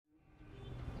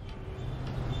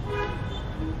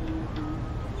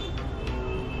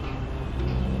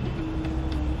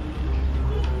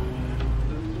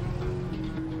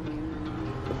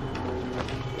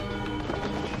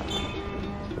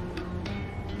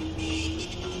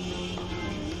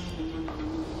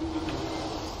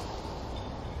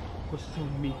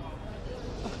consummi.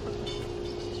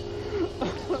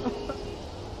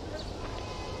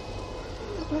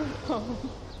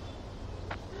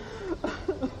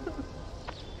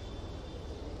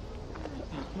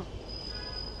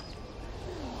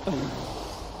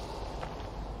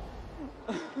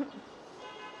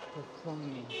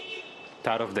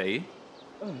 تعرف ده ايه؟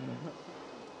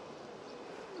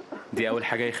 دي أول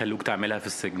حاجة يخلوك تعملها في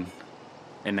السجن،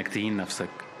 إنك تهين نفسك.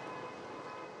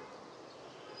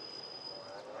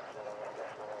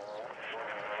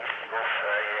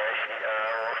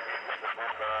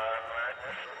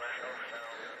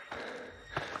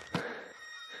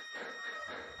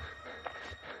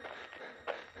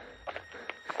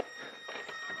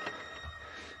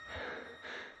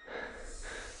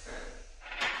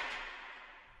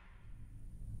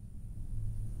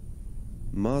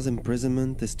 Mass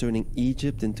imprisonment is turning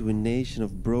Egypt into a nation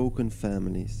of broken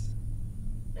families.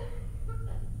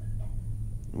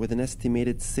 With an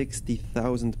estimated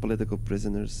 60,000 political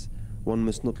prisoners, one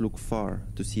must not look far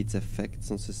to see its effects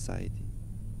on society.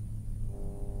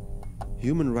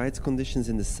 Human rights conditions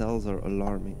in the cells are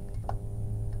alarming.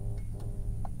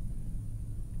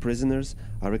 Prisoners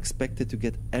are expected to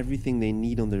get everything they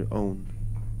need on their own,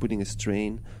 putting a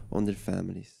strain on their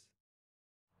families.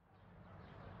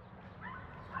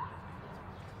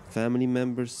 Family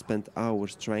members spend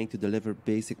hours trying to deliver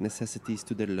basic necessities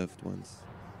to their loved ones,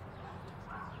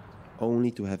 only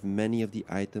to have many of the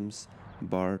items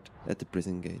barred at the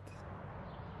prison gate.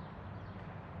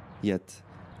 Yet,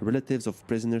 relatives of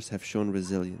prisoners have shown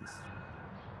resilience.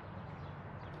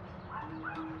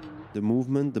 The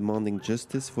movement demanding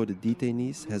justice for the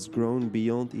detainees has grown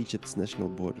beyond Egypt's national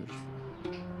borders.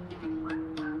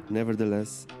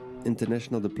 Nevertheless,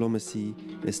 international diplomacy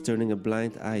is turning a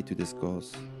blind eye to this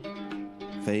cause,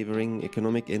 favoring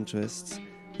economic interests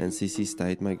and Sisi's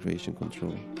tight migration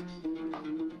control.